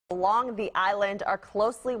along the island are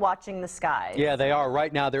closely watching the skies. Yeah, they are.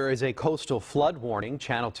 Right now, there is a coastal flood warning.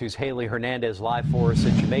 Channel 2's Haley Hernandez live for us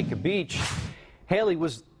at Jamaica Beach. Haley,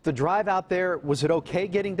 was the drive out there, was it okay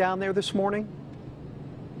getting down there this morning?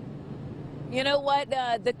 You know what?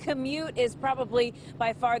 The commute is probably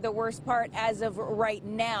by far the worst part as of right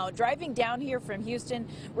now. Driving down here from Houston,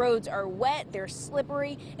 roads are wet, they're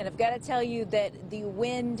slippery, and I've got to tell you that the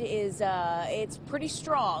wind is it's pretty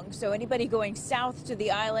strong. So anybody going south to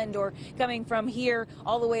the island or coming from here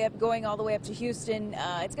all the way up, going all the way up to Houston,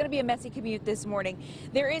 it's going to be a messy commute this morning.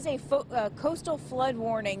 There is a coastal flood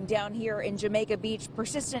warning down here in Jamaica Beach.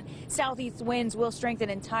 Persistent southeast winds will strengthen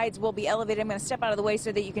and tides will be elevated. I'm going to step out of the way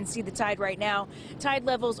so that you can see the tide right now. Tide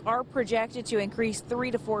levels are projected to increase 3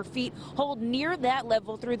 to 4 feet, hold near that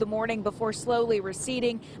level through the morning before slowly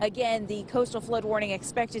receding. Again, the coastal flood warning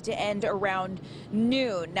expected to end around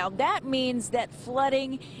noon. Now that means that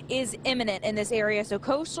flooding is imminent in this area, so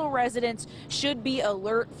coastal residents should be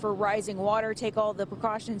alert for rising water. Take all the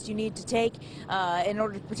precautions you need to take in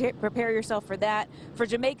order to prepare yourself for that. For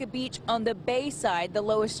Jamaica Beach, on the bay side, the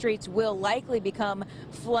lowest streets will likely become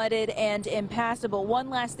flooded and impassable. One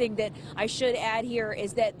last thing that I should add here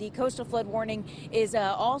is that the coastal flood warning is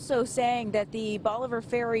also saying that the Bolivar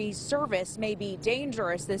Ferry service may be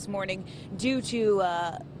dangerous this morning due to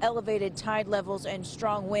elevated tide levels and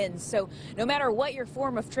strong winds. So no matter what your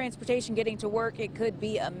form of transportation getting to work, it could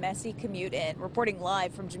be a messy commute. And reporting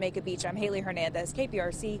live from Jamaica Beach, I'm Haley Hernandez,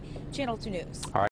 KPRC Channel 2 News. All right.